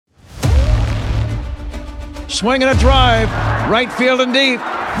Swinging a drive. Right field and deep.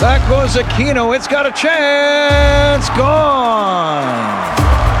 Back goes Aquino. It's got a chance. Gone.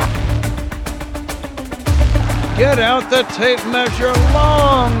 Get out the tape measure.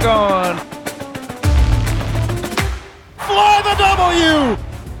 Long gone. Fly the W!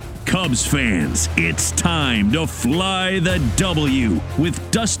 Cubs fans, it's time to fly the W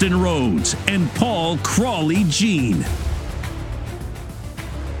with Dustin Rhodes and Paul Crawley-Jean.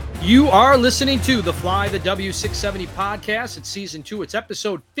 You are listening to the Fly the W670 podcast. It's season 2. It's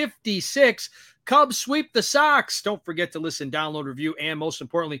episode 56. Cubs sweep the Sox. Don't forget to listen, download, review, and most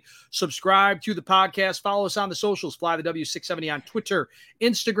importantly, subscribe to the podcast. Follow us on the socials, Fly the W670 on Twitter,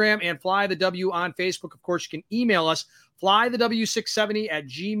 Instagram, and Fly the W on Facebook. Of course, you can email us,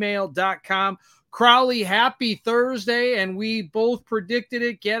 flythew670@gmail.com. Crowley, happy Thursday, and we both predicted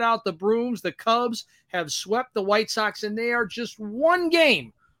it. Get out the brooms. The Cubs have swept the White Sox, and they are just one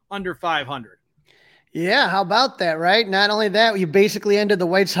game under 500. Yeah, how about that, right? Not only that, you basically ended the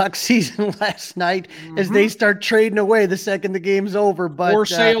White Sox season last night as they start trading away the second the game's over. But for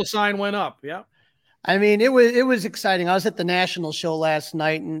sale sign went up. Yeah. I mean, it was exciting. I was at the national show last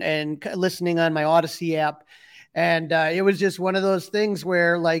night and listening on my Odyssey app. And it was just one of those things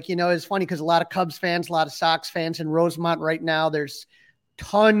where, like, you know, it's funny because a lot of Cubs fans, a lot of Sox fans in Rosemont right now, there's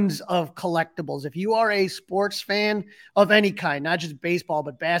tons of collectibles. If you are a sports fan of any kind, not just baseball,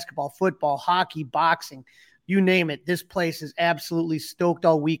 but basketball, football, hockey, boxing, you name it, this place is absolutely stoked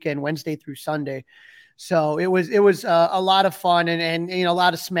all weekend, Wednesday through Sunday. So it was a lot of fun and you know, a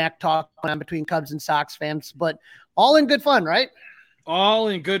lot of smack talk on between Cubs and Sox fans, but all in good fun, right? All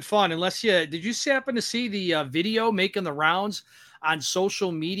in good fun. Unless did you happen to see the video making the rounds on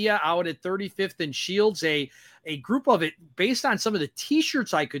social media out at 35th and Shields? A group of it, based on some of the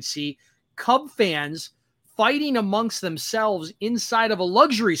T-shirts I could see, Cub fans fighting amongst themselves inside of a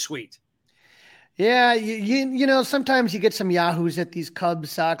luxury suite. Yeah, you know, sometimes you get some yahoos at these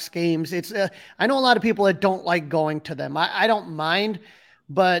Cubs Sox games. It's I know a lot of people that don't like going to them. I don't mind,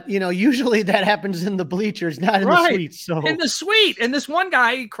 but you know, usually that happens in the bleachers, not in the suite. So in the suite, and this one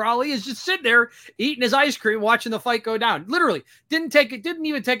guy, Crawley, is just sitting there eating his ice cream, watching the fight go down. Literally, didn't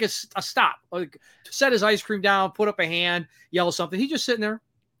even take a stop, like to set his ice cream down, put up a hand, yell something. He's just sitting there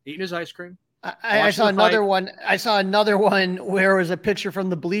eating his ice cream. I saw another one. I saw another one where it was a picture from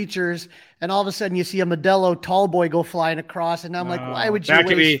the bleachers, and all of a sudden you see a Modelo tall boy go flying across, and I'm like, why would you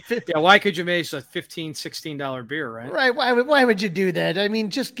why could you waste a $15, $16 beer, right? Right. Why would you do that? I mean,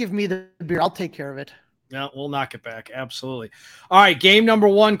 just give me the beer. I'll take care of it. Yeah, we'll knock it back. Absolutely. All right, game number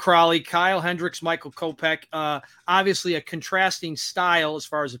 1, Crawley, Kyle Hendricks, Michael Kopech. Obviously a contrasting style as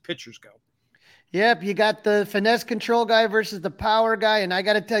far as the pitchers go. Yep, you got the finesse control guy versus the power guy, and I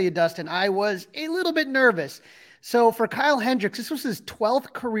got to tell you, Dustin, I was a little bit nervous. So for Kyle Hendricks, this was his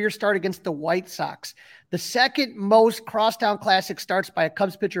 12th career start against the White Sox, the second most crosstown classic starts by a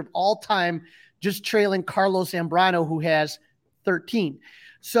Cubs pitcher of all time, just trailing Carlos Zambrano, who has 13.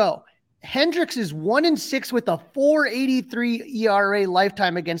 So Hendricks is 1-6 with a 4.83 ERA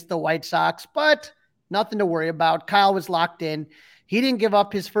lifetime against the White Sox, but nothing to worry about. Kyle was locked in. He didn't give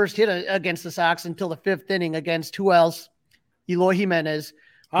up his first hit against the Sox until the 5th inning against who else? Eloy Jimenez.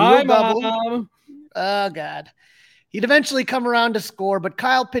 Hi, Mom. Oh, God. He'd eventually come around to score, but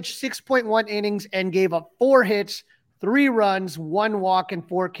Kyle pitched 6.1 innings and gave up 4 hits, 3 runs, 1 walk, and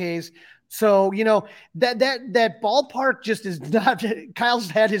 4 Ks. So, you know, that ballpark just is not –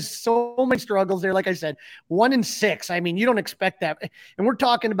 Kyle's had so many struggles there. Like I said, 1-6. I mean, you don't expect that. And we're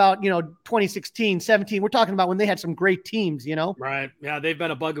talking about, you know, 2016, 17. We're talking about when they had some great teams, you know? Right. Yeah, they've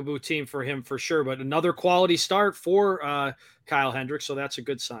been a bugaboo team for him for sure. But another quality start for Kyle Hendricks, so that's a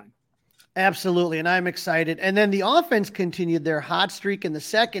good sign. Absolutely, and I'm excited. And then the offense continued their hot streak in the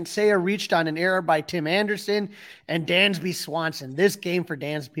second. Seiya reached on an error by Tim Anderson and Dansby Swanson. This game for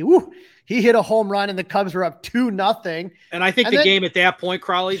Dansby, woo, he hit a home run, and the Cubs were up 2-0. And I think the game at that point,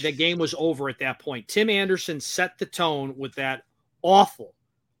 Crawley, the game was over at that point. Tim Anderson set the tone with that awful,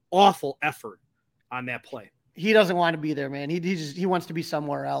 awful effort on that play. He doesn't want to be there, man. He wants to be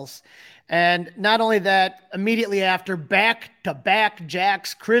somewhere else. And not only that, immediately after, back-to-back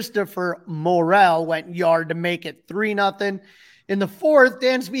jacks, Christopher Morel went yard to make it 3-0. In the 4th,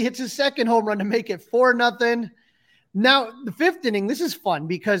 Dansby hits his second home run to make it 4-0. Now, the 5th inning, this is fun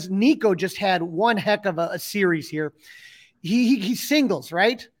because Nico just had one heck of a series here. He singles,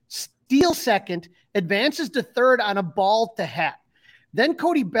 right? Steals second, advances to third on a ball to hat. Then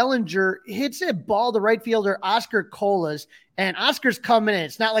Cody Bellinger hits a ball to right fielder Oscar Colas, and Oscar's coming in.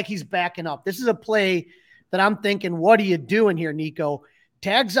 It's not like he's backing up. This is a play that I'm thinking, what are you doing here, Nico?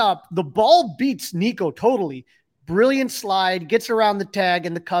 Tags up. The ball beats Nico totally. Brilliant slide, gets around the tag,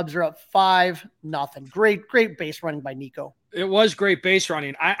 and the Cubs are up 5-0. Great base running by Nico. It was great base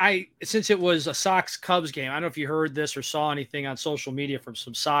running. I since it was a Sox Cubs game, I don't know if you heard this or saw anything on social media from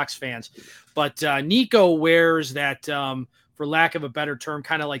some Sox fans, but Nico wears that, for lack of a better term,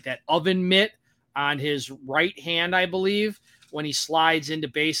 kind of like that oven mitt on his right hand, I believe, when he slides into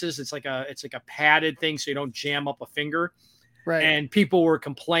bases. It's like a padded thing so you don't jam up a finger. Right. And people were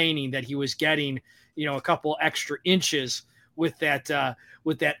complaining that he was getting, a couple extra inches with that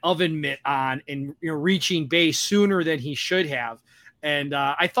oven mitt on and reaching base sooner than he should have. And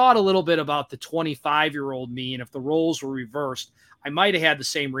I thought a little bit about the 25-year-old me, and if the roles were reversed, I might have had the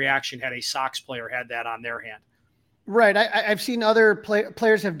same reaction had a Sox player had that on their hand. Right. I've seen other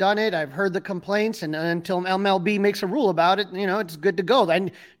players have done it. I've heard the complaints, and until MLB makes a rule about it, it's good to go.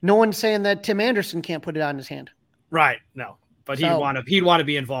 And no one's saying that Tim Anderson can't put it on his hand. Right. No, but he'd want to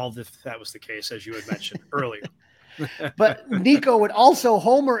be involved if that was the case, as you had mentioned earlier. But Nico would also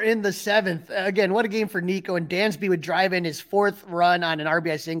homer in the 7th. Again, what a game for Nico. And Dansby would drive in his 4th run on an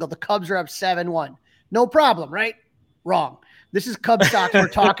RBI single. The Cubs are up 7-1. No problem, right? Wrong. This is Cubs Sox we're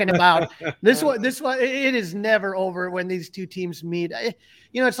talking about. This one, it is never over when these two teams meet.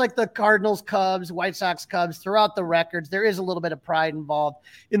 It's like the Cardinals Cubs, White Sox Cubs. Throughout the records, there is a little bit of pride involved.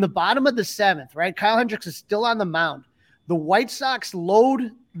 In the bottom of the 7th, right? Kyle Hendricks is still on the mound. The White Sox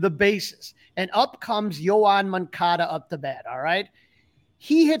load the bases, and up comes Yoan Moncada up the bat, all right?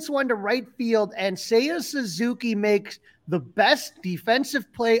 He hits one to right field, and Seiya Suzuki makes the best defensive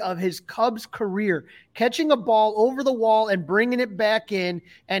play of his Cubs career, catching a ball over the wall and bringing it back in.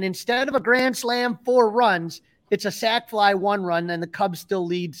 And instead of a grand slam, 4 runs, it's a sac fly, 1 run, and the Cubs still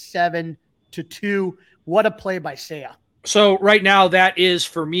lead 7-2. What a play by Seiya. So right now, that is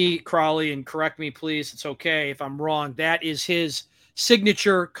for me, Crawley, and correct me, please. It's okay if I'm wrong. That is his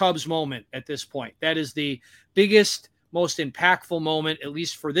signature Cubs moment at this point. That is the biggest, most impactful moment, at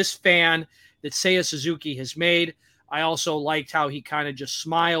least for this fan, that Seiya Suzuki has made. I also liked how he kind of just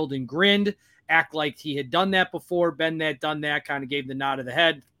smiled and grinned, act like he had done that before, been that, done that, kind of gave the nod of the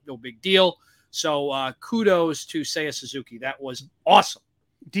head. No big deal. So kudos to Seiya Suzuki. That was awesome.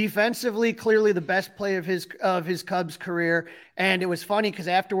 Defensively, clearly the best play of his Cubs career. And it was funny because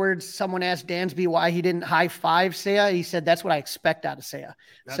afterwards someone asked Dansby why he didn't high five Seiya. He said, that's what I expect out of Seiya.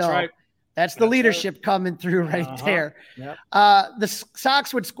 That's right. That's the leadership coming through right there. Yep. The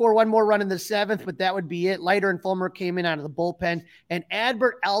Sox would score one more run in the 7th, but that would be it. Leiter and Fulmer came in out of the bullpen, and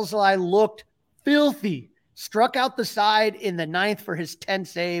Adbert Alzolay looked filthy. Struck out the side in the 9th for his 10th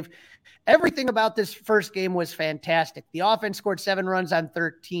save. Everything about this first game was fantastic. The offense scored 7 runs on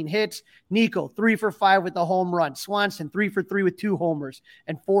 13 hits. Nico, 3 for 5 with a home run. Swanson, 3 for 3 with 2 homers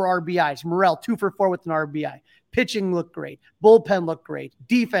and 4 RBIs. Morel, 2 for 4 with an RBI. Pitching looked great. Bullpen looked great.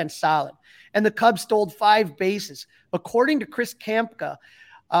 Defense solid. And the Cubs stole 5 bases. According to Chris Kampka,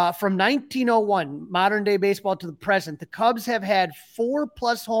 from 1901, modern day baseball to the present, the Cubs have had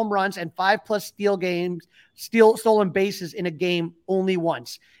 4+ home runs and 5+ stolen bases in a game only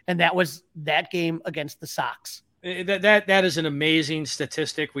once. And that was that game against the Sox. That is an amazing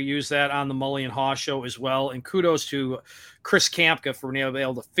statistic. We use that on the Mully and Haw show as well. And kudos to Chris Kampka for being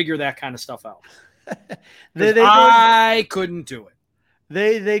able to figure that kind of stuff out. I couldn't do it.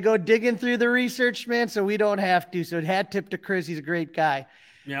 They go digging through the research, man, so we don't have to. So hat tip to Chris. He's a great guy.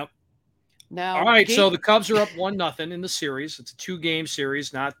 Yep. Now, all right, so the Cubs are up 1-0 in the series. It's a 2-game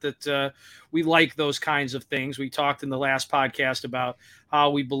series. Not that we like those kinds of things. We talked in the last podcast about how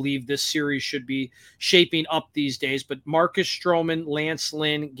we believe this series should be shaping up these days. But Marcus Stroman, Lance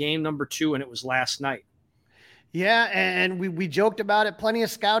Lynn, game number 2, and it was last night. Yeah, and we joked about it. Plenty of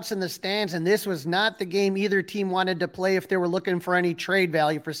scouts in the stands, and this was not the game either team wanted to play if they were looking for any trade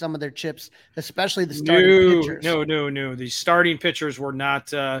value for some of their chips, especially the starting pitchers. No. The starting pitchers were not.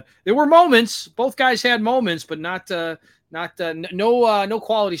 There were moments. Both guys had moments, but no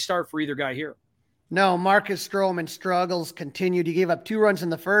quality start for either guy here. No, Marcus Stroman struggles continued. He gave up 2 runs in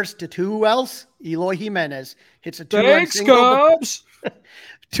the first to who else? Eloy Jimenez hits a 2-run single. Cubs.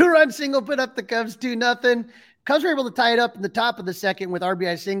 2-run single put up the Cubs 2-0. Cubs were able to tie it up in the top of the second with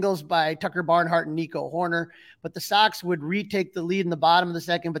RBI singles by Tucker Barnhart and Nico Hoerner, but the Sox would retake the lead in the bottom of the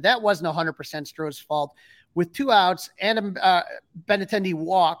second, but that wasn't 100% Stroh's fault. With 2 outs, and Benintendi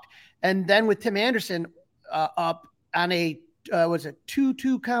walked, and then with Tim Anderson up on a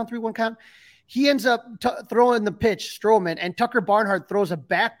 2-2 count, 3-1 count, he ends up throwing the pitch, Stroman, and Tucker Barnhart throws a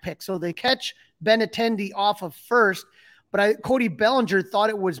back pick, so they catch Benintendi off of first. But Cody Bellinger thought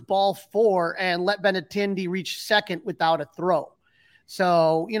it was ball 4 and let Benintendi reach second without a throw.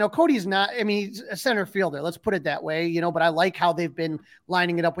 So, Cody's not, he's a center fielder. Let's put it that way, but I like how they've been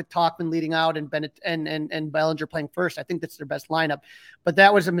lining it up with Tauchman leading out and Bennett and Bellinger playing first. I think that's their best lineup, but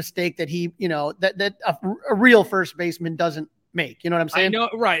that was a mistake that he, that a real first baseman doesn't make. You know what I'm saying? I know,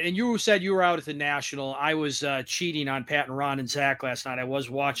 right. And you said you were out at the National. I was cheating on Pat and Ron and Zach last night. I was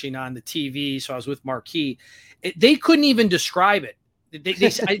watching on the TV, so I was with Marquis. They couldn't even describe it.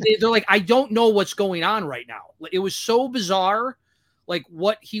 They're like, I don't know what's going on right now. It was so bizarre, like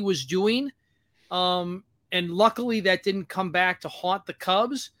what he was doing. And luckily that didn't come back to haunt the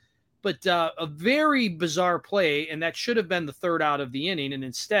Cubs. But a very bizarre play, and that should have been the third out of the inning. And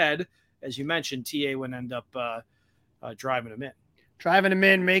instead, as you mentioned, TA would end up driving him in. Driving him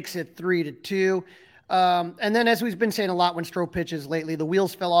in makes it 3-2. And then, as we've been saying a lot when Stroh pitches lately, the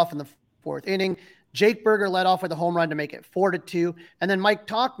wheels fell off in the fourth inning. Jake Berger led off with a home run to make it 4-2. And then Mike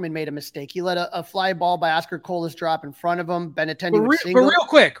Tauchman made a mistake. He let a fly ball by Oscar Colas drop in front of him. Benintendi would single. But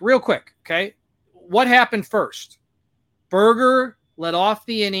real quick, okay? What happened first? Berger led off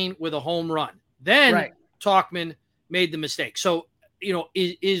the inning with a home run. Then Tauchman made the mistake. So,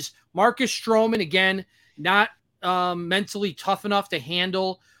 is Marcus Stroman, again, not mentally tough enough to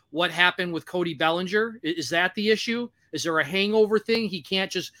handle what happened with Cody Bellinger? Is that the issue? Is there a hangover thing? He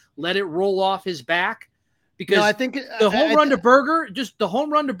can't just let it roll off his back? Because no, I think the home run to Berger,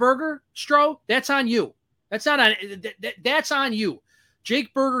 Stroh, that's on you. That's not on. That's on you.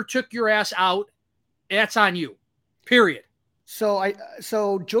 Jake Berger took your ass out. That's on you. Period. So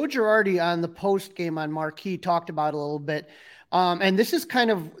Joe Girardi on the post game on Marquee talked about it a little bit. And this is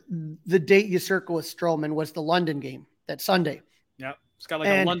kind of the date you circle with Stroman was the London game that Sunday. Yep. It's got like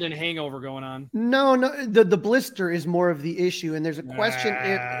a London hangover going on. No, the blister is more of the issue. And there's a question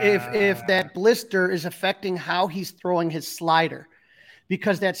if that blister is affecting how he's throwing his slider,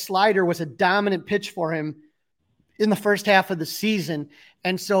 because that slider was a dominant pitch for him in the first half of the season.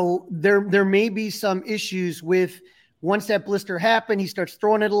 And so there may be some issues with once that blister happened, he starts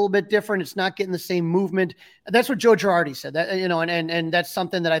throwing it a little bit different. It's not getting the same movement. That's what Joe Girardi said, that, and that's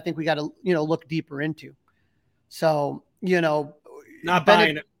something that I think we got to, look deeper into. So, not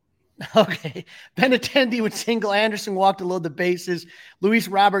buying it. Okay. Benintendi would single. Anderson walked to load the bases. Luis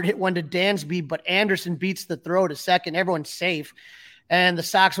Robert hit one to Dansby, but Anderson beats the throw to second. Everyone's safe. And the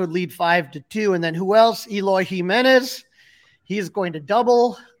Sox would lead 5-2. And then who else? Eloy Jimenez. He is going to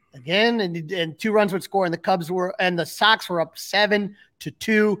double again, and 2 runs would score, and the Sox were up 7-2.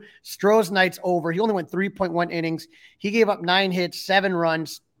 Stroh's night's over. He only went 3.1 innings. He gave up 9 hits, 7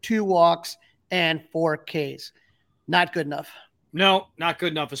 runs, 2 walks, and 4 Ks. Not good enough. No, not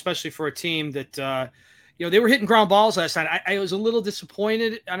good enough, especially for a team that, they were hitting ground balls last night. I was a little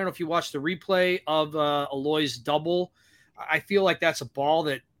disappointed. I don't know if you watched the replay of Eloy's double. I feel like that's a ball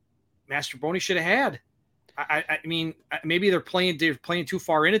that Mastrobuoni should have had. I mean, maybe they're playing too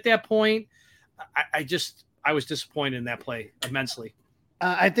far in at that point. I was disappointed in that play immensely.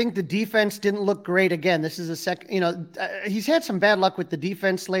 I think the defense didn't look great. Again, this is a second, he's had some bad luck with the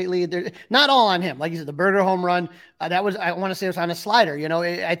defense lately. They're not all on him. Like you said, the Berger home run, I want to say it was on a slider.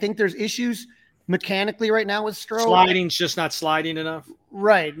 I think there's issues mechanically right now with Stroh. Sliding's just not sliding enough.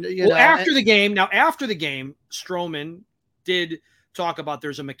 Right. After the game, Stroman did talk about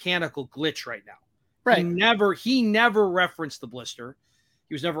there's a mechanical glitch right now. Right. He never referenced the blister.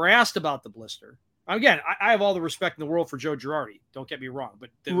 He was never asked about the blister. Again, I have all the respect in the world for Joe Girardi. Don't get me wrong, but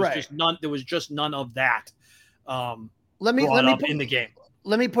there was just none of that. Let me put in the game.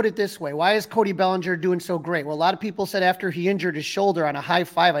 Let me put it this way. Why is Cody Bellinger doing so great? Well, a lot of people said after he injured his shoulder on a high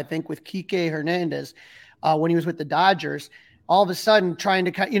five, I think with Kike Hernandez, when he was with the Dodgers, all of a sudden trying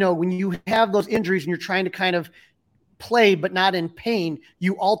to, when you have those injuries and you're trying to kind of play but not in pain,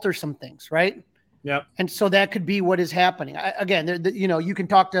 you alter some things, right? Yep. And so that could be what is happening. You can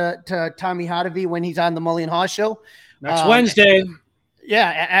talk to Tommy Hotovy when he's on the Mully and Haw show next Wednesday.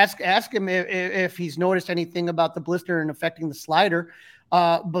 Yeah. Ask him if he's noticed anything about the blister and affecting the slider.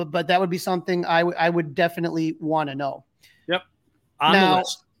 But that would be something I would definitely want to know. Yep. On the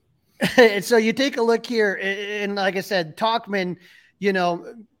list. So you take a look here, and like I said, Tauchman,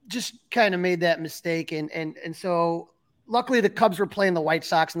 just kind of made that mistake. And so luckily the Cubs were playing the White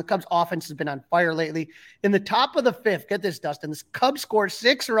Sox, and the Cubs offense has been on fire lately. In the top of the 5th, get this, Dustin, the Cubs scored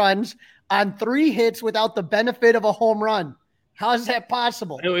 6 runs on 3 hits without the benefit of a home run. How is that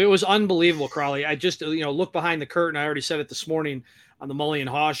possible? It was unbelievable, Crawley. I just, look behind the curtain. I already said it this morning on the Mully and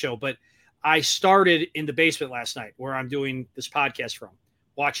Haw show, but I started in the basement last night where I'm doing this podcast from,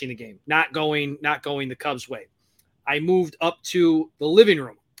 watching the game, not going the Cubs way. I moved up to the living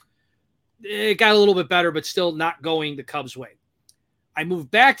room. It got a little bit better, but still not going the Cubs way. I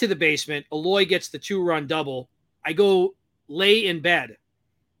moved back to the basement. Eloy gets the 2-run double. I go lay in bed,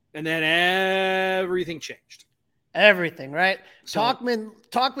 and then everything changed. Everything, right? So,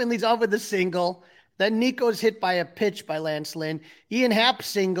 Talkman leads off with a single. Then Nico's hit by a pitch by Lance Lynn. Ian Happ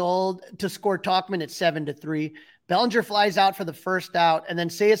singled to score Talkman at 7-3. Bellinger flies out for the first out, and then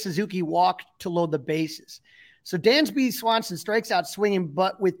Seiya Suzuki walked to load the bases. So Dansby Swanson strikes out swinging,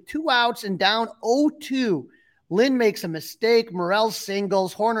 but with 2 outs and down 0-2, Lynn makes a mistake. Morel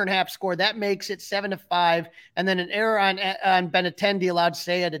singles. Horner and Happ score. That makes it 7-5. And then an error on Benintendi allowed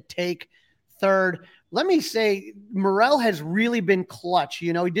Seiya to take third. Let me say, Morel has really been clutch.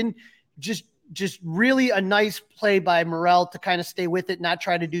 He didn't just really a nice play by Morel to kind of stay with it, not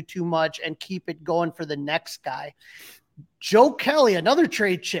try to do too much and keep it going for the next guy. Joe Kelly, another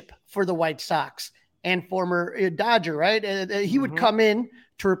trade chip for the White Sox and former Dodger, right? He would come in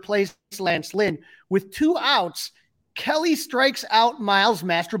to replace Lance Lynn. With 2 outs, Kelly strikes out Miles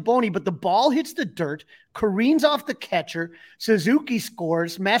Mastrobuoni, but the ball hits the dirt, careens off the catcher. Suzuki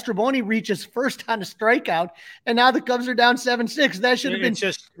scores. Mastrobuoni reaches first on a strikeout, and now the Cubs are down 7-6. That should have been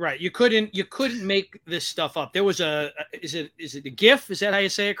just right. You couldn't make this stuff up. There was is it a GIF? Is that how you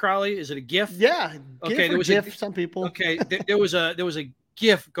say it, Crowley? Is it a GIF? Yeah. Okay. There was GIF. Some people. Okay. There was a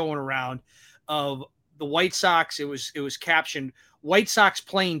GIF going around of the White Sox. It was captioned White Sox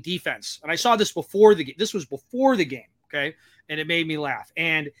playing defense. And I saw this before the game. This was before the game. Okay. And it made me laugh.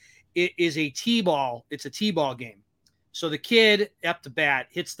 And it is a T-ball. It's a T-ball game. So the kid up the bat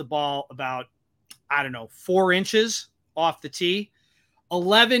hits the ball about, 4 inches off the tee.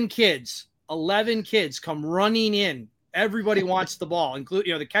 11 kids come running in. Everybody wants the ball,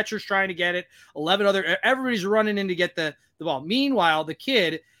 including, the catcher's trying to get it. Everybody's running in to get the ball. Meanwhile, the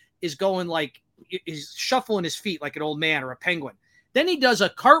kid is going is shuffling his feet like an old man or a penguin. Then he does a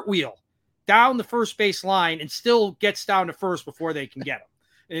cartwheel down the first base line and still gets down to first before they can get him.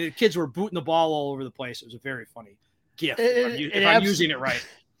 And the kids were booting the ball all over the place. It was a very funny GIF if I'm using it right.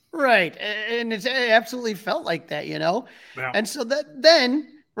 Right. And it absolutely felt like that, Yeah. And so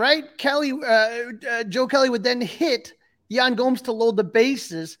then, right, Joe Kelly would then hit Yan Gomes to load the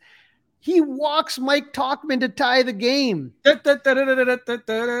bases. He walks Mike Talkman to tie the game.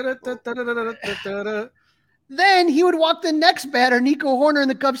 Then he would walk the next batter, Nico Horner,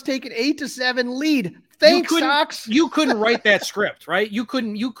 and the Cubs take an 8-7 lead. Thanks, Sox. You couldn't write that script, right? You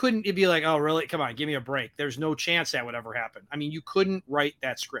couldn't be like, oh, really? Come on, give me a break. There's no chance that would ever happen. I mean, you couldn't write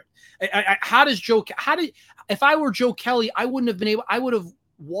that script. If I were Joe Kelly, I would have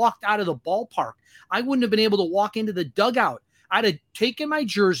walked out of the ballpark. I wouldn't have been able to walk into the dugout. I'd have taken my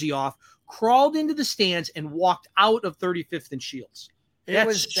jersey off, crawled into the stands, and walked out of 35th and Shields. It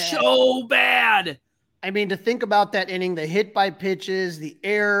was so bad. I mean, to think about that inning, the hit by pitches, the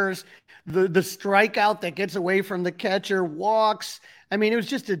errors, the strikeout that gets away from the catcher, walks. I mean, it was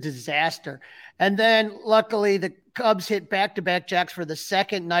just a disaster. And then luckily the Cubs hit back-to-back jacks for the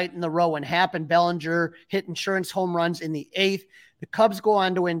second night in a row and Happ and Bellinger hit insurance home runs in the 8th. The Cubs go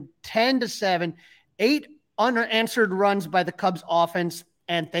on to win 10-7, 8 unanswered runs by the Cubs offense.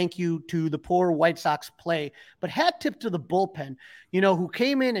 And thank you to the poor White Sox play. But hat tip to the bullpen, who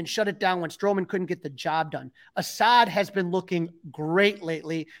came in and shut it down when Stroman couldn't get the job done. Assad has been looking great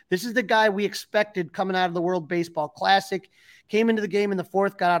lately. This is the guy we expected coming out of the World Baseball Classic. Came into the game in the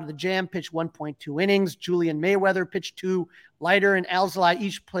 4th, got out of the jam, pitched 1.2 innings. Julian Mayweather pitched 2. Leiter and Alzolay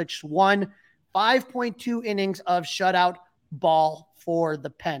each pitched 1. 5.2 innings of shutout ball for the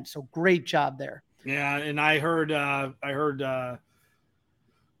pen. So great job there. Yeah, and I heard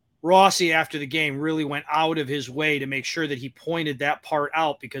Rossi after the game really went out of his way to make sure that he pointed that part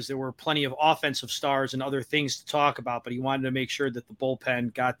out because there were plenty of offensive stars and other things to talk about, but he wanted to make sure that the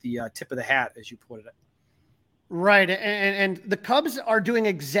bullpen got the tip of the hat, as you put it. Right. And the Cubs are doing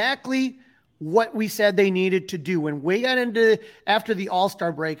exactly what we said they needed to do. When we got into after the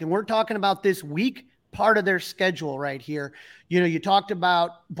All-Star break, and we're talking about this week, part of their schedule right here. You talked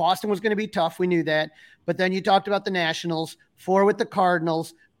about Boston was going to be tough. We knew that. But then you talked about the Nationals, 4 with the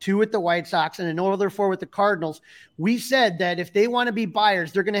Cardinals, 2 with the White Sox, and another 4 with the Cardinals. We said that if they want to be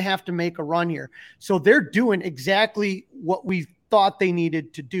buyers, they're going to have to make a run here. So they're doing exactly what we thought they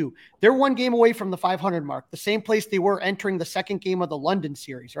needed to do. They're 1 game away from the 500 mark, the same place they were entering the second game of the London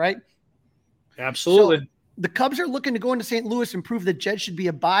series, right? Absolutely. So the Cubs are looking to go into St. Louis and prove that Jed should be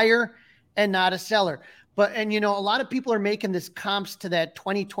a buyer and not a seller. A lot of people are making this comps to that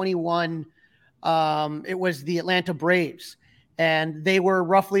 2021. It was the Atlanta Braves. And they were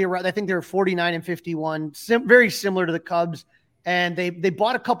roughly around, I think they were 49-51, very similar to the Cubs. And they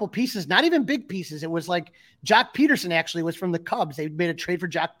bought a couple pieces, not even big pieces. It was like Jock Peterson actually was from the Cubs. They made a trade for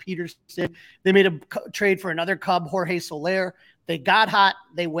Jock Peterson. They made a trade for another Cub, Jorge Soler. They got hot.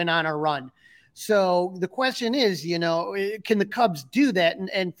 They went on a run. So the question is, can the Cubs do that?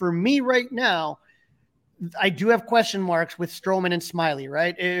 And for me right now, I do have question marks with Stroman and Smiley,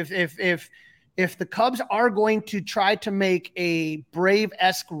 right? If the Cubs are going to try to make a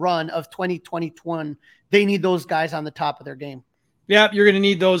Brave-esque run of 2021, they need those guys on the top of their game. Yeah, you're going to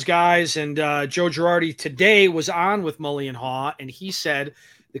need those guys. And Joe Girardi today was on with Mully and Haw, and he said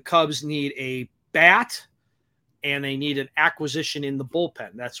the Cubs need a bat and they need an acquisition in the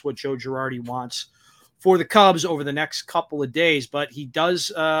bullpen. That's what Joe Girardi wants for the Cubs over the next couple of days. But he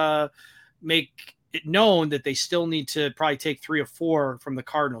does make it known that they still need to probably take 3 or 4 from the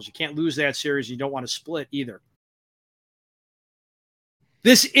Cardinals. You can't lose that series. You don't want to split either.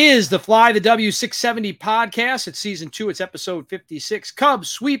 This is the Fly the W670 podcast. It's season 2. It's episode 56. Cubs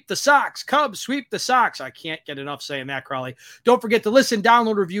sweep the Sox. Cubs sweep the Sox. I can't get enough saying that, Crawley. Don't forget to listen,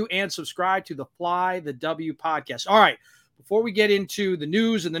 download, review, and subscribe to the Fly the W podcast. All right. Before we get into the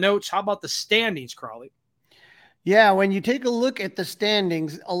news and the notes, how about the standings, Crawley? Yeah, when you take a look at the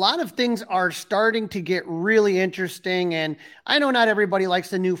standings, a lot of things are starting to get really interesting. And I know not everybody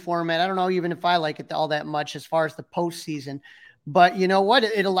likes the new format. I don't know even if I like it all that much as far as the postseason. But you know what?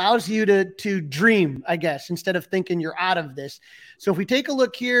 It allows you to dream, I guess, instead of thinking you're out of this. So if we take a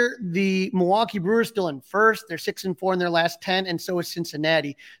look here, the Milwaukee Brewers still in first. They're 6-4 in their last 10, and so is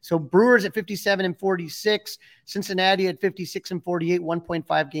Cincinnati. So Brewers at 57-46, Cincinnati at 56-48,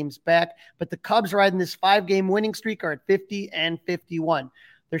 1.5 games back. But the Cubs riding this 5-game winning streak are at 50-51.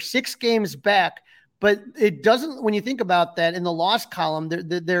 They're 6 games back. But it doesn't, when you think about that in the loss column,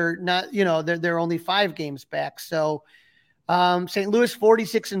 they're not, they're only 5 games back. So St. Louis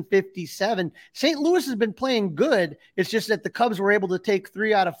 46-57. St. Louis has been playing good. It's just that the Cubs were able to take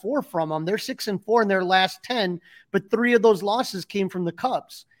 3 out of 4 from them. They're 6-4 in their last 10, but 3 of those losses came from the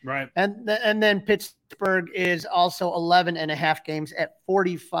Cubs. Right. And then Pittsburgh is also 11.5 games at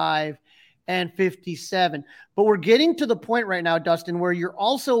 45-57. But we're getting to the point right now, Dustin, where you're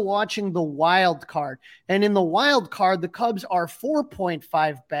also watching the wild card. And in the wild card, the Cubs are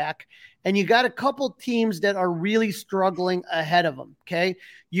 4.5 back. And you got a couple teams that are really struggling ahead of them, okay?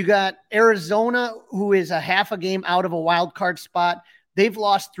 You got Arizona, who is a half a game out of a wild card spot. They've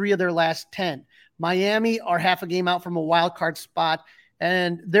lost 3 of their last 10. Miami are half a game out from a wild card spot,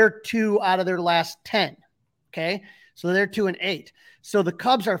 and they're 2 out of their last 10, okay? So they're 2-8. So the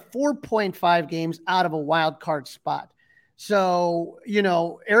Cubs are 4.5 games out of a wild card spot. So,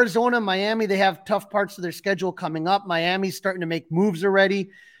 Arizona, Miami, they have tough parts of their schedule coming up. Miami's starting to make moves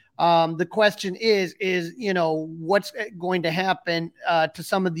already. The question is, what's going to happen to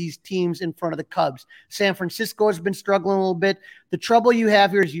some of these teams in front of the Cubs? San Francisco has been struggling a little bit. The trouble you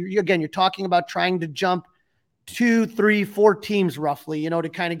have here is, you're talking about trying to jump 2, 3, 4 teams roughly, to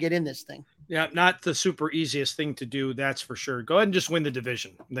kind of get in this thing. Yeah, not the super easiest thing to do, that's for sure. Go ahead and just win the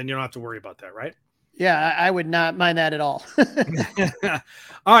division. Then you don't have to worry about that, right? Yeah, I would not mind that at all.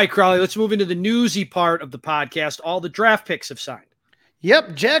 All right, Crawley, let's move into the newsy part of the podcast. All the draft picks have signed.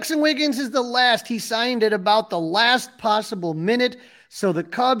 Yep, Jackson Wiggins is the last. He signed at about the last possible minute. So the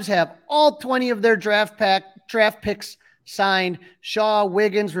Cubs have all 20 of their draft picks signed. Shaw,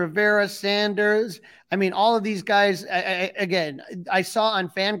 Wiggins, Rivera, Sanders. I mean, all of these guys, I saw on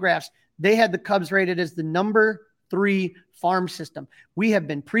Fangraphs, they had the Cubs rated as the number 3 farm system. We have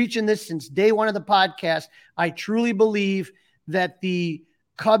been preaching this since day one of the podcast. I truly believe that the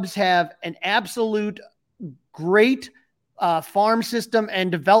Cubs have an absolute great farm system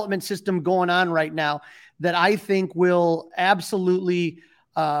and development system going on right now that I think will absolutely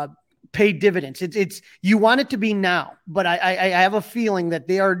pay dividends. It's you want it to be now, but I have a feeling that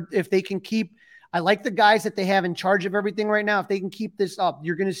if they can keep, I like the guys that they have in charge of everything right now. If they can keep this up,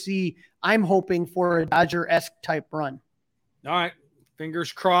 you're going to see, I'm hoping for a Dodger-esque type run. All right.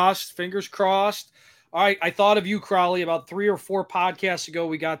 Fingers crossed. All right. I thought of you, Crawley, about 3 or 4 podcasts ago.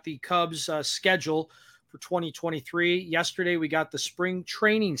 We got the Cubs schedule for 2023. Yesterday, we got the spring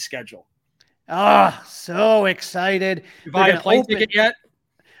training schedule. So excited. You buy a plane ticket yet?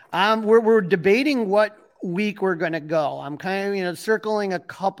 We're debating what week we're going to go. I'm kind of, circling a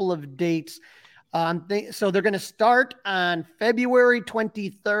couple of dates. So they're going to start on February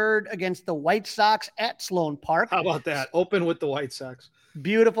 23rd against the White Sox at Sloan Park. How about that? Open with the White Sox.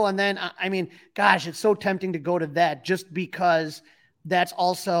 Beautiful. And then, it's so tempting to go to that just because that's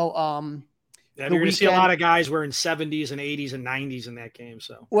also, you're going to see a lot of guys wearing 70s and 80s and 90s in that game.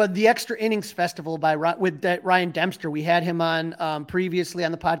 So, well, the Extra Innings Festival with Ryan Dempster, we had him on previously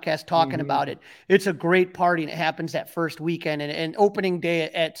on the podcast talking about it. It's a great party, and it happens that first weekend. And opening day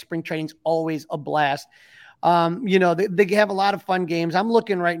at spring training is always a blast. They have a lot of fun games. I'm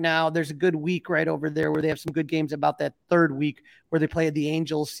looking right now. There's a good week right over there where they have some good games about that third week where they play the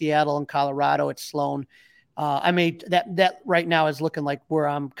Angels, Seattle, and Colorado at Sloan. That right now is looking like where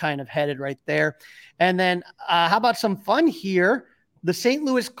I'm kind of headed right there. And then how about some fun here? The St.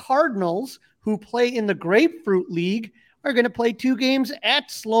 Louis Cardinals, who play in the Grapefruit League, are going to play 2 games at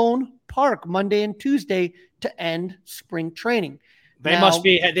Sloan Park Monday and Tuesday to end spring training. They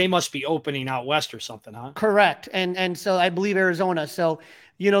must be opening out west or something, huh? Correct. And so I believe Arizona. So,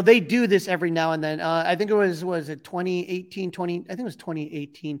 they do this every now and then. I think it was it 2018, I think it was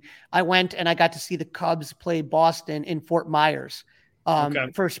 2018. I went and I got to see the Cubs play Boston in Fort Myers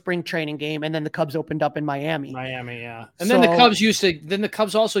for a spring training game. And then the Cubs opened up in Miami. Yeah. And then the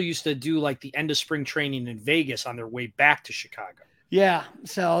Cubs also used to do like the end of spring training in Vegas on their way back to Chicago. Yeah,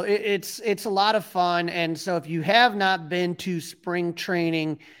 so it's a lot of fun. And so if you have not been to spring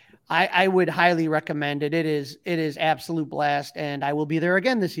training, I would highly recommend it. It is absolute blast, and I will be there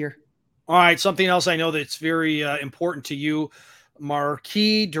again this year. All right, something else I know that's very important to you.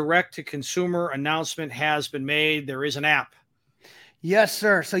 Marquee direct-to-consumer announcement has been made. There is an app. Yes,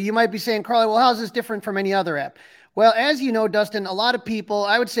 sir. So you might be saying, Carly, well, how's this different from any other app? Well, as you know, Dustin, a lot of people,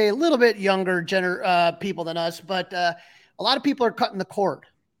 I would say a little bit younger people than us, but a lot of people are cutting the cord,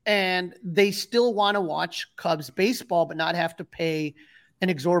 and they still want to watch Cubs baseball but not have to pay an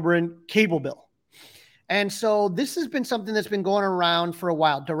exorbitant cable bill. And so this has been something that's been going around for a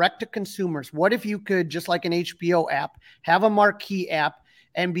while, direct to consumers. What if you could, just like an HBO app, have a Marquee app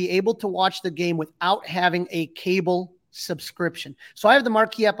and be able to watch the game without having a cable subscription? So I have the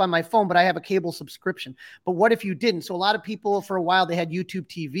Marquee app on my phone, but I have a cable subscription. But what if you didn't? So a lot of people for a while, they had YouTube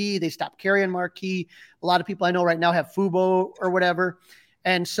TV. They stopped carrying Marquee. A lot of people I know right now have Fubo or whatever.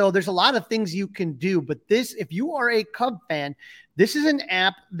 And so there's a lot of things you can do. But this, if you are a Cub fan, this is an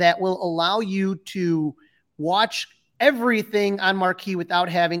app that will allow you to watch everything on Marquee without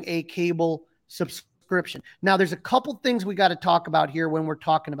having a cable subscription. Now, there's a couple things we got to talk about here when we're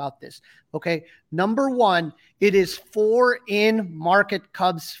talking about this. Okay. Number one, it is for in-market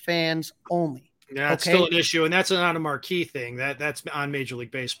Cubs fans only. Yeah, that's still an issue, and that's not a Marquee thing. That's on Major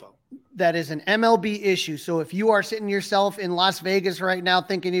League Baseball. That is an MLB issue. So if you are sitting yourself in Las Vegas right now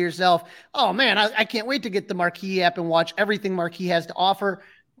thinking to yourself, oh, man, I can't wait to get the Marquee app and watch everything Marquee has to offer,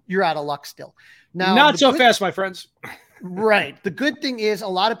 you're out of luck still. Now, not so fast, my friends. Right. The good thing is a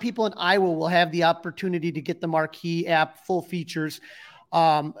lot of people in Iowa will have the opportunity to get the Marquee app full features,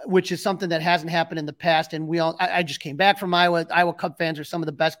 which is something that hasn't happened in the past. And I just came back from Iowa. Iowa Cub fans are some of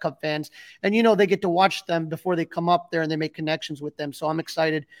the best Cub fans. And, they get to watch them before they come up there and they make connections with them. So I'm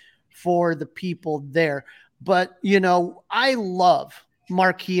excited for the people there. But, I love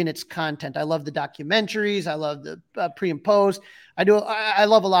Marquee and its content. I love the documentaries. I love the pre and post. I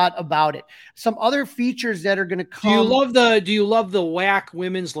love a lot about it. Some other features that are going to come. Do you love the WAC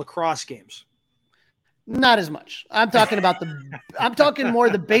women's lacrosse games? Not as much. I'm talking more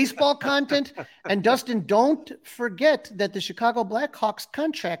the baseball content. And Dustin, don't forget that the Chicago Blackhawks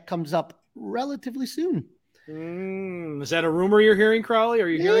contract comes up relatively soon. Is that a rumor you're hearing, Crowley? Are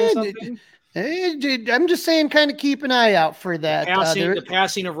you hearing something? I'm just saying, kind of keep an ie out for that. The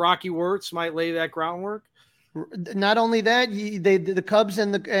passing of Rocky Wirtz might lay that groundwork. Not only that, the Cubs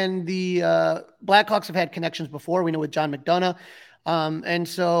and the Blackhawks have had connections before. We know with John McDonough. And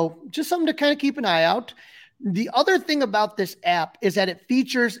so just something to kind of keep an eye out. The other thing about this app is that it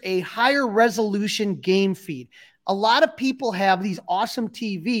features a higher resolution game feed. A lot of people have these awesome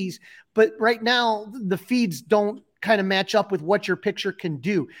TVs, but right now the feeds don't kind of match up with what your picture can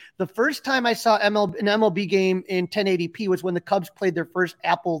do. The first time I saw an MLB game in 1080p was when the Cubs played their first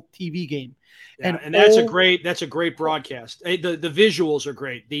Apple TV game. Yeah, and that's a great broadcast. The visuals are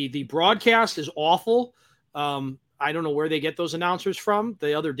great. The broadcast is awful. I don't know where they get those announcers from.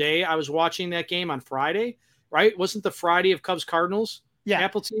 The other day I was watching that game on Friday, right? Wasn't the Friday of Cubs Cardinals? Yeah.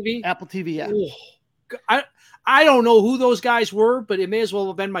 Apple TV? Apple TV, yeah. Oh, I don't know who those guys were, but it may as well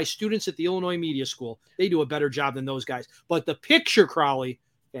have been my students at the Illinois Media School. They do a better job than those guys. But the picture, Crowley,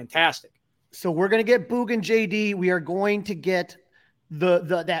 fantastic. So we're going to get Boog and JD. We are going to get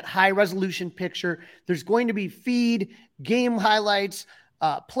that high resolution picture. There's going to be feed, game highlights,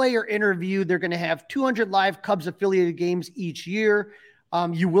 player interview. They're going to have 200 live Cubs affiliated games each year.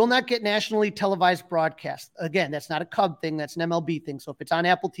 You will not get nationally televised broadcast. Again, that's not a Cub thing. That's an MLB thing. So if it's on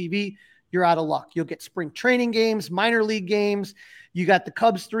Apple TV, you're out of luck. You'll get spring training games, minor league games. You got the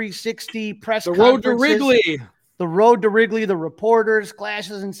Cubs 360 press conferences. The road to Wrigley. The road to Wrigley, the reporters,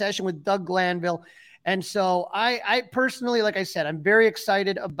 clashes in session with Doug Glanville. And so I personally, like I said, I'm very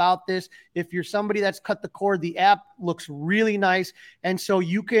excited about this. If you're somebody that's cut the cord, the app looks really nice. And so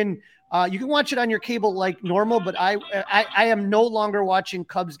you can You can watch it on your cable like normal, but I am no longer watching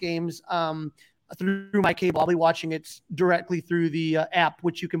Cubs games through my cable. I'll be watching it directly through the app,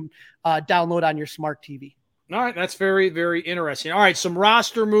 which you can download on your smart TV. All right, that's very, very interesting. All right, some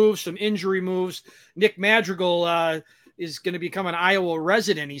roster moves, some injury moves. Nick Madrigal is going to become an Iowa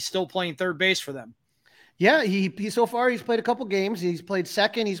resident. He's still playing third base for them. Yeah, he so far he's played a couple games. He's played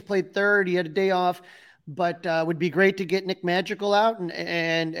second, he's played third. He had a day off, but would be great to get Nick Madrigal out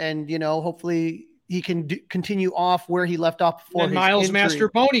and hopefully he can continue off where he left off before. And Miles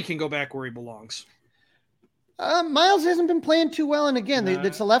Mastrobuoni can go back where he belongs. Miles hasn't been playing too well, and again,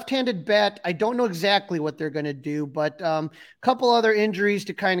 it's a left-handed bat. I don't know exactly what they're going to do, but a couple other injuries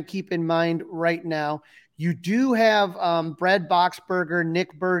to kind of keep in mind right now. You do have Brad Boxberger,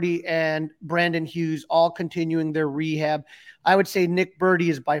 Nick Birdie, and Brandon Hughes all continuing their rehab. I would say Nick Birdie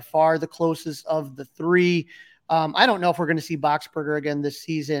is by far the closest of the three. I don't know if we're going to see Boxberger again this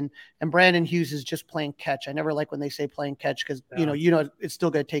season, and Brandon Hughes is just playing catch. I never like when they say playing catch because it's still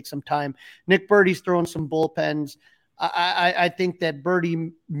going to take some time. Nick Birdie's throwing some bullpens. I think that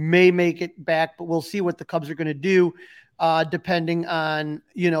Birdie may make it back, but we'll see what the Cubs are going to do, depending on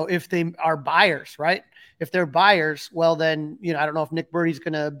if they are buyers, right? If they're buyers, well then I don't know if Nick Birdie's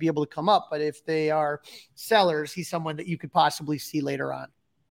going to be able to come up, but if they are sellers, he's someone that you could possibly see later on.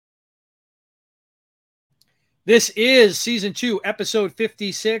 This is season 2, episode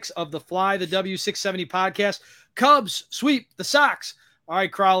 56 of the Fly the W670 podcast. Cubs sweep the Sox. All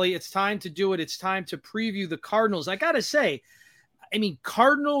right, Crawley, it's time to do it. It's time to preview the Cardinals. I got to say,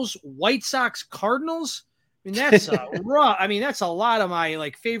 Cardinals, White Sox, Cardinals. That's raw. That's a lot of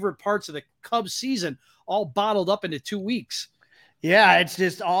my favorite parts of the Cubs season, all bottled up into 2 weeks. Yeah, it's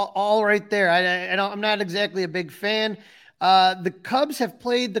just all right there. I'm not exactly a big fan. The Cubs have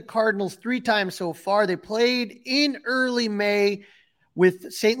played the Cardinals 3 times so far. They played in early May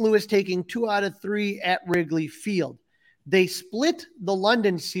with St. Louis taking 2 out of 3 at Wrigley Field. They split the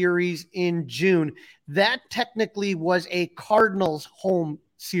London series in June. That technically was a Cardinals home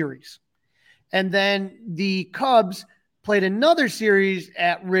series. And then the Cubs played another series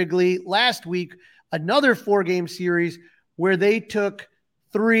at Wrigley last week, another 4-game series where they took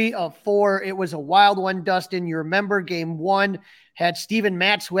 3 of 4. It was a wild one, Dustin. You remember game 1 had Steven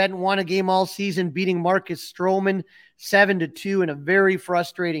Matz, who hadn't won a game all season, beating Marcus Stroman 7-2 in a very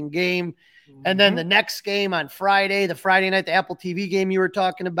frustrating game. Mm-hmm. And then the next game on Friday, the Friday night, the Apple TV game you were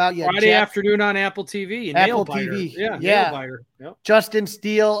talking about. Friday afternoon on Apple TV. Apple TV. Yeah. Yep. Justin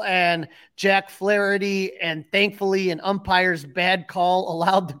Steele and Jack Flaherty, and thankfully an umpire's bad call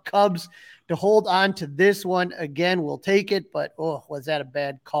allowed the Cubs to hold on to this one. Again, we'll take it, but was that a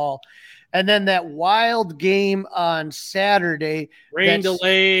bad call? And then that wild game on Saturday. Rain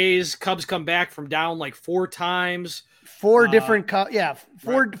delays, Cubs come back from down 4 times. 4 different times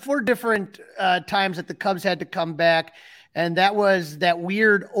that the Cubs had to come back. And that was that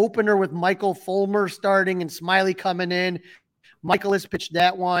weird opener with Michael Fulmer starting and Smiley coming in. Michaelis pitched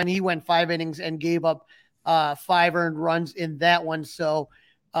that one. He went 5 innings and gave up 5 earned runs in that one. So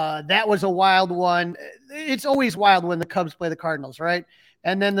that was a wild one. It's always wild when the Cubs play the Cardinals, right?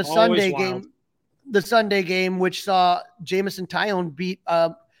 And then the Sunday game, which saw Jamison Tyone beat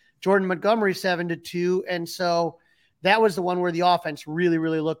Jordan Montgomery 7-2. And so that was the one where the offense really,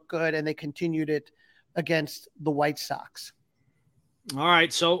 really looked good, and they continued it against the White Sox. All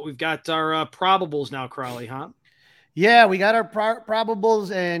right, so we've got our probables now, Crawley, huh? Yeah, we got our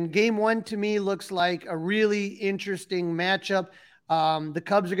probables, and game 1 to me looks like a really interesting matchup. The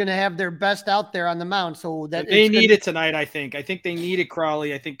Cubs are going to have their best out there on the mound, so that they need it tonight. I think they need it,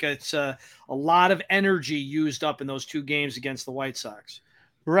 Crawley. I think it's a lot of energy used up in those 2 games against the White Sox.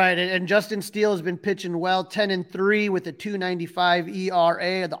 Right, and Justin Steele has been pitching well, 10-3 with a 2.95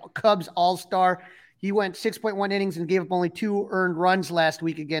 ERA. The Cubs all-star. He went 6.1 innings and gave up only 2 earned runs last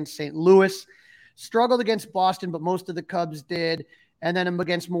week against St. Louis. Struggled against Boston, but most of the Cubs did. And then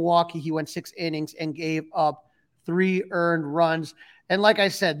against Milwaukee, he went 6 innings and gave up 3 earned runs. And like I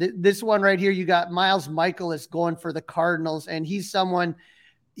said, this one right here, you got Miles Michaelis going for the Cardinals, and he's someone,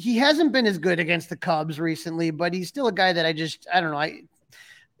 he hasn't been as good against the Cubs recently, but he's still a guy that I don't know,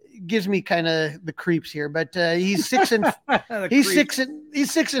 gives me kind of the creeps here. But he's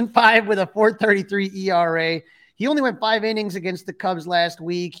 6-5 with a 4.33 ERA. He only went 5 innings against the Cubs last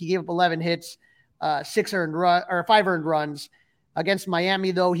week. He gave up 11 hits, 5 earned runs. Against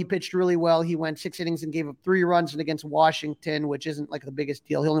Miami, though, he pitched really well. He went 6 innings and gave up 3 runs. And against Washington, which isn't the biggest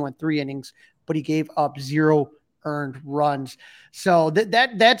deal, he only went 3 innings, but he gave up 0 earned runs. So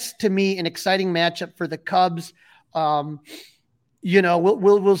that's to me an exciting matchup for the Cubs.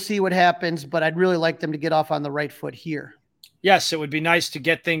 We'll see what happens, but I'd really like them to get off on the right foot here. Yes, it would be nice to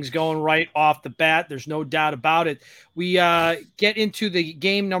get things going right off the bat. There's no doubt about it. We get into the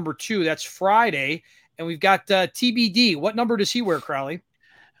game number 2. That's Friday, and we've got TBD. What number does he wear, Crowley?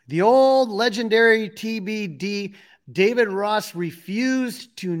 The old legendary TBD. David Ross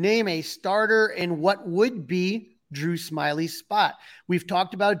refused to name a starter in what would be Drew Smyly's spot. We've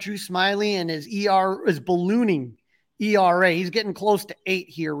talked about Drew Smyly and his is ballooning ERA. He's getting close to 8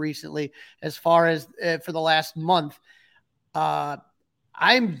 here recently, as far as for the last month.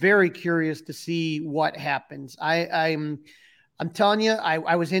 I'm very curious to see what happens. I'm telling you,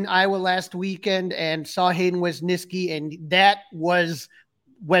 I was in Iowa last weekend and saw Hayden Wesniewski, and that was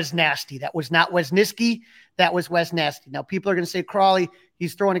Nasty. That was not Wesniewski. That was Wes Nasty. Now, people are going to say, Crawley,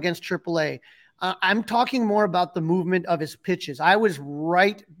 he's throwing against AAA. I'm talking more about the movement of his pitches. I was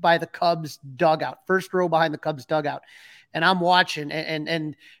right by the Cubs dugout, first row behind the Cubs dugout, and I'm watching,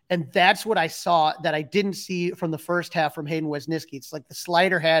 and that's what I saw that I didn't see from the first half from Hayden Wesniewski. It's like the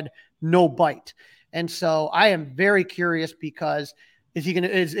slider had no bite, and so I am very curious because is he going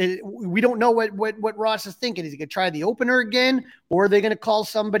to? We don't know what Ross is thinking. Is he going to try the opener again, or are they going to call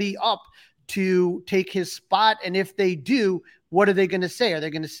somebody up to take his spot? And if they do, what are they going to say? Are they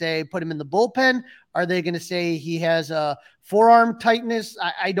going to say put him in the bullpen? Are they going to say he has a forearm tightness?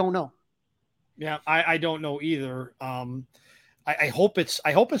 I don't know. Yeah, I don't know either. I hope it's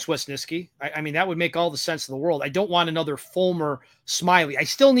Wesniewski. I mean, that would make all the sense in the world. I don't want another Fulmer Smyly. I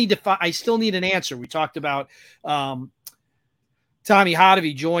still need an answer. We talked about Tommy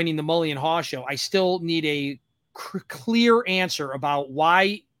Hotovy joining the Mully and Haw show. I still need a clear answer about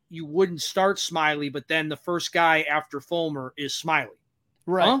why you wouldn't start Smyly, but then the first guy after Fulmer is Smyly.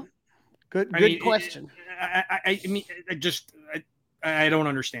 Right. Huh? Good question. I don't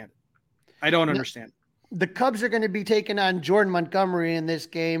understand it. I don't understand. The Cubs are going to be taking on Jordan Montgomery in this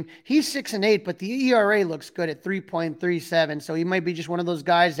game. He's 6-8, but the ERA looks good at 3.37. So he might be just one of those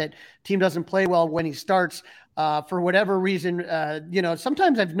guys that team doesn't play well when he starts for whatever reason.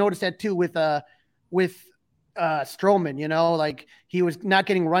 Sometimes I've noticed that too with Stroman, like he was not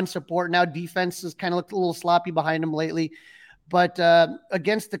getting run support. Now defense has kind of looked a little sloppy behind him lately. But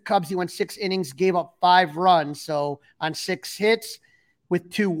against the Cubs, he went 6 innings, gave up 5 runs. So on 6 hits with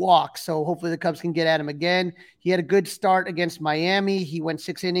 2 walks. So hopefully the Cubs can get at him again. He had a good start against Miami. He went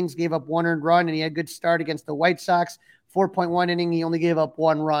 6 innings, gave up 1 earned run, and he had a good start against the White Sox. 4.1 inning, he only gave up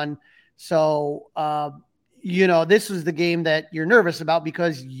 1 run. So, this was the game that you're nervous about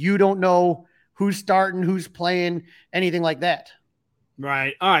because you don't know who's starting, who's playing, anything like that.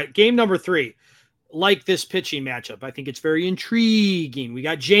 Right. All right. Game number 3. Like this pitching matchup. I think it's very intriguing. We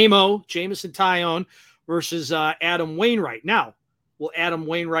got Jamison Tyone versus Adam Wainwright. Now, will Adam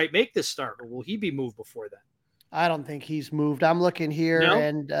Wainwright make this start, or will he be moved before then? I don't think he's moved. I'm looking here,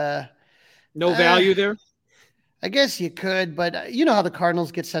 and no value there. I guess you could, but you know how the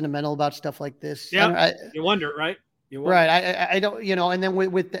Cardinals get sentimental about stuff like this. Yeah, you wonder, right? Right. I don't, and then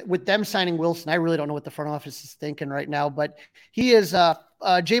with them signing Wilson, I really don't know what the front office is thinking right now, but he is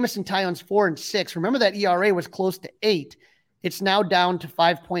Jamison Tyone's 4-6. Remember that ERA was close to 8. It's now down to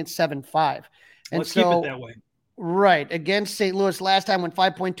 5.75. And let's keep it that way. Right. Against St. Louis last time went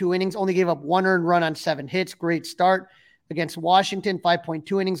 5.2 innings, only gave up 1 earned run on 7 hits. Great start. Against Washington,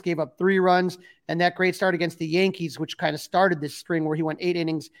 5.2 innings, gave up 3 runs. And that great start against the Yankees, which kind of started this string where he went 8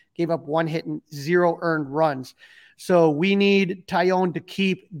 innings, gave up 1 hit and 0 earned runs. So we need Tyone to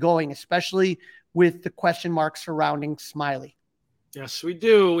keep going, especially with the question mark surrounding Smyly. Yes, we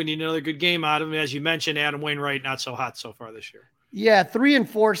do. We need another good game out of him. As you mentioned, Adam Wainwright, not so hot so far this year. Yeah,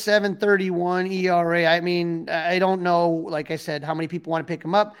 3-4, 7.31 ERA. I mean, I don't know, like I said, how many people want to pick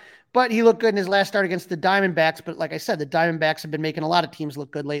him up, but he looked good in his last start against the Diamondbacks. But like I said, the Diamondbacks have been making a lot of teams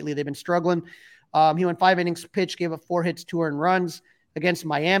look good lately. They've been struggling. He went 5 innings pitched, gave up 4 hits, 2 earned runs. Against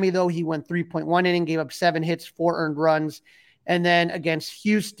Miami, though, he went 3.1 inning, gave up 7 hits, 4 earned runs. And then against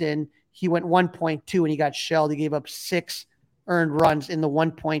Houston, he went 1.2 and he got shelled. He gave up 6 earned runs in the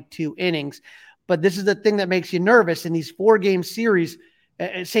 1.2 innings. But this is the thing that makes you nervous in these 4-game series.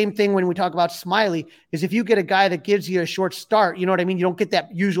 Same thing when we talk about Smyly, is if you get a guy that gives you a short start, you know what I mean? You don't get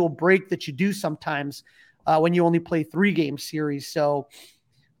that usual break that you do sometimes when you only play 3-game series. So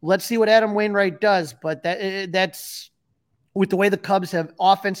let's see what Adam Wainwright does. But that's with the way the Cubs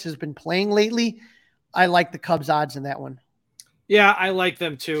offense has been playing lately. I like the Cubs odds in that one. Yeah, I like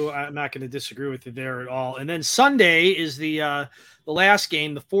them too. I'm not going to disagree with you there at all. And then Sunday is the last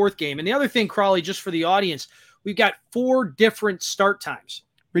game, the 4th game. And the other thing, Crawley, just for the audience, we've got 4 different start times.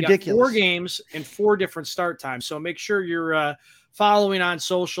 Ridiculous. 4 games and 4 different start times. So make sure you're following on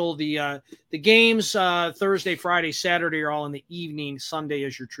social. The games Thursday, Friday, Saturday are all in the evening. Sunday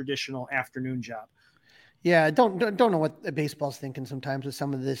is your traditional afternoon job. Yeah, don't know what baseball's thinking sometimes with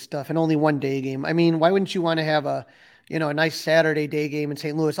some of this stuff, and only one day game. I mean, why wouldn't you want to have a nice Saturday day game in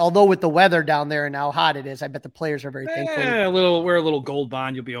St. Louis? Although with the weather down there and how hot it is, I bet the players are very thankful. Wear a little gold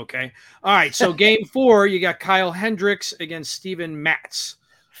bond, you'll be okay. All right, so game 4, you got Kyle Hendricks against Steven Matz.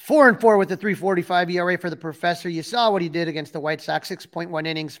 4-4 with the 3.45 ERA for the professor. You saw what he did against the White Sox, 6.1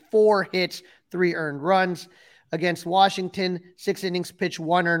 innings, 4 hits, 3 earned runs. Against Washington, 6 innings pitched,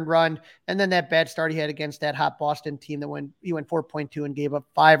 1 earned run. And then that bad start he had against that hot Boston team he went 4.2 and gave up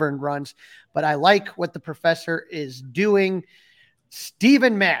 5 earned runs. But I like what the professor is doing.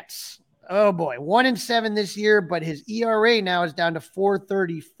 Steven Matz, oh boy, 1-7 this year, but his ERA now is down to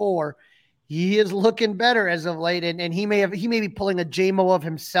 4.34. He is looking better as of late, and he may be pulling a JMO of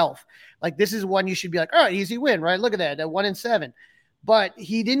himself. Like, this is one you should be like, all right, easy win, right? Look at that 1-7. But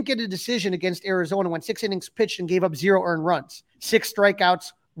he didn't get a decision against Arizona, went 6 innings pitched and gave up 0 earned runs, 6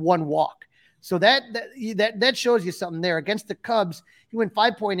 strikeouts, 1 walk. So that shows you something there. Against the Cubs, he went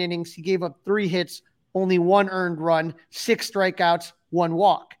 5-point innings. He gave up 3 hits, only 1 earned run, 6 strikeouts, 1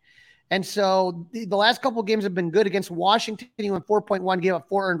 walk. And so the last couple of games have been good. Against Washington, he went 4.1, gave up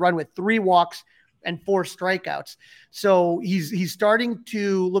 4 earned run with 3 walks and 4 strikeouts. So he's starting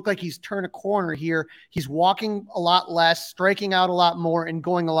to look like he's turned a corner here. He's walking a lot less, striking out a lot more, and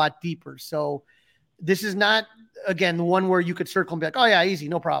going a lot deeper. So this is not, again, the one where you could circle and be like, oh yeah, easy,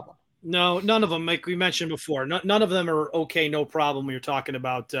 no problem. No, none of them, like we mentioned before, none of them are okay, no problem when you're talking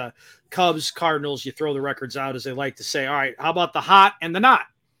about Cubs, Cardinals. You throw the records out, as they like to say. All right, how about the hot and the not?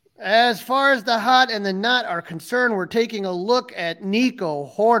 As far as the hot and the not are concerned, we're taking a look at Nico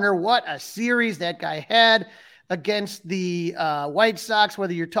Horner. What a series that guy had against the White Sox,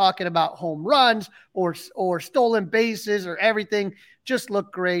 whether you're talking about home runs or stolen bases or everything, just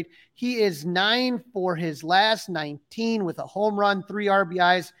looked great. He is 9 for his last 19 with a home run, 3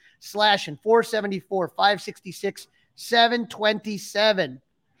 RBIs, slashing 474, 566, 727.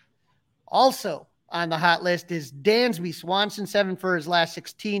 Also on the hot list is Dansby Swanson, 7 for his last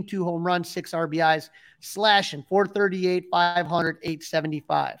 16, 2 home runs, 6 RBIs, slashing 438, 500,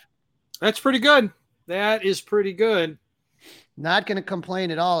 875. That's pretty good. That is pretty good. Not going to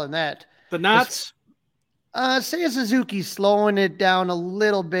complain at all in that. The knots? Seiya Suzuki's slowing it down a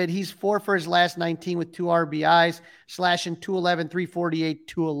little bit. He's 4 for his last 19 with 2 RBIs, slashing 211, 348,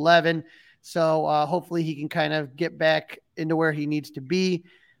 211. So hopefully he can kind of get back into where he needs to be.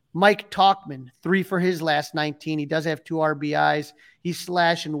 Mike Tauchman, 3 for his last 19. He does have 2 RBIs. He's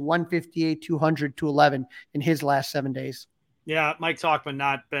slashing 158, 200, 211 in his last 7 days. Yeah, Mike Tauchman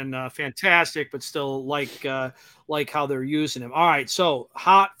not been fantastic, but still like how they're using him. All right, so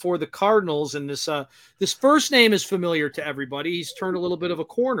hot for the Cardinals, and this first name is familiar to everybody. He's turned a little bit of a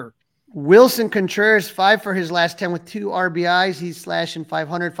corner. Wilson Contreras, 5 for his last 10 with 2 RBIs. He's slashing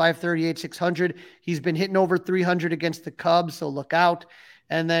 500, 538, 600. He's been hitting over 300 against the Cubs, so look out.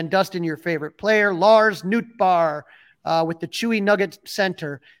 And then, Dustin, your favorite player, Lars Nootbaar, with the Chewy Nugget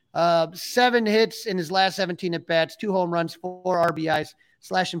center. 7 hits in his last 17 at-bats, 2 home runs, 4 RBIs,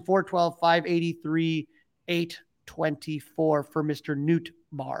 slashing 412, 583, 824 for Mr.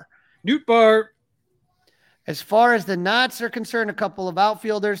 Nootbaar. Nootbaar. As far as the knots are concerned, a couple of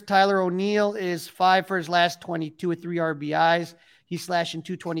outfielders. Tyler O'Neill is 5 for his last 22 with 3 RBIs. He's slashing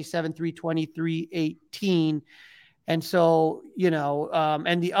 227, 320, 318. And so,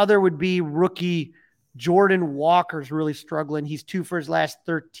 and the other would be rookie Jordan Walker's really struggling. He's 2 for his last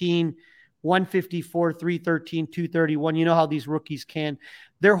 13, 154, 313, 231. You know how these rookies can.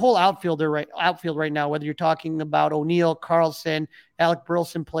 Their whole outfield right now, whether you're talking about O'Neill, Carlson, Alec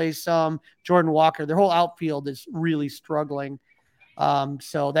Burleson plays some, Jordan Walker, their whole outfield is really struggling.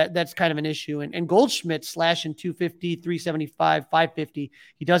 So that's kind of an issue. And Goldschmidt slashing 250, 375, 550.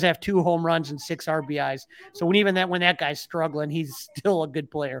 He does have 2 home runs and 6 RBIs. So when that guy's struggling, he's still a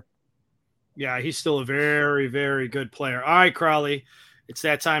good player. Yeah, he's still a very, very good player. All right, Crowley, it's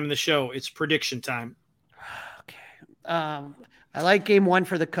that time in the show. It's prediction time. Okay. I like game 1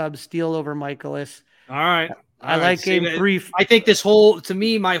 for the Cubs, Steele over Michaelis. All right. I like game 3. I think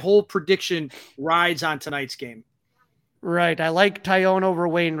my whole prediction rides on tonight's game. Right. I like Tyone over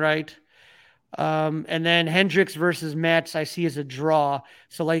Wainwright. And then Hendricks versus Matz I see as a draw.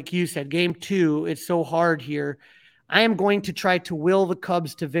 So like you said, game 2, it's so hard here. I am going to try to will the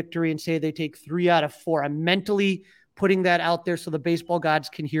Cubs to victory and say they take 3 out of 4. I'm mentally putting that out there so the baseball gods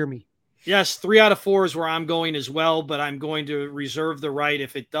can hear me. Yes, 3 out of 4 is where I'm going as well, but I'm going to reserve the right.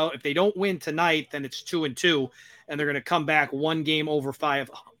 If they don't win tonight, then it's 2-2, and they're going to come back one game under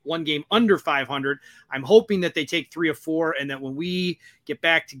 500. I'm hoping that they take 3 of 4, and that when we get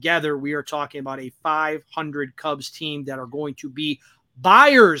back together, we are talking about a 500 Cubs team that are going to be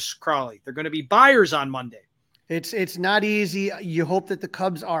buyers, Crawley. They're going to be buyers on Monday. It's not easy. You hope that the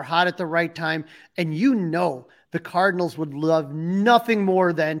Cubs are hot at the right time, and the Cardinals would love nothing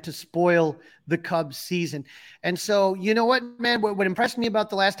more than to spoil the Cubs season. And so, you know what, man, what impressed me about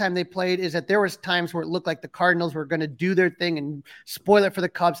the last time they played is that there was times where it looked like the Cardinals were going to do their thing and spoil it for the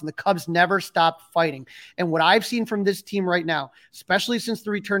Cubs, and the Cubs never stopped fighting. And what I've seen from this team right now, especially since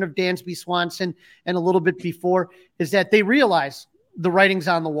the return of Dansby Swanson and a little bit before, is that they realize the writing's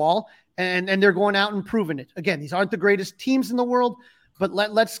on the wall. And they're going out and proving it. Again, these aren't the greatest teams in the world, but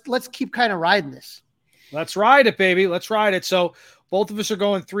let's keep kind of riding this. Let's ride it, baby. Let's ride it. So both of us are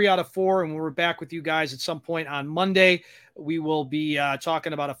going 3 out of 4, and we're back with you guys at some point on Monday. We will be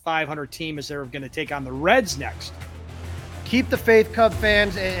talking about a 500 team as they're going to take on the Reds next. Keep the faith, Cub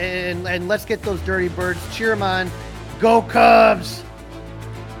fans, and let's get those dirty birds. Cheer them on. Go Cubs!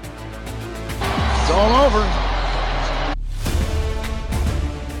 It's all over.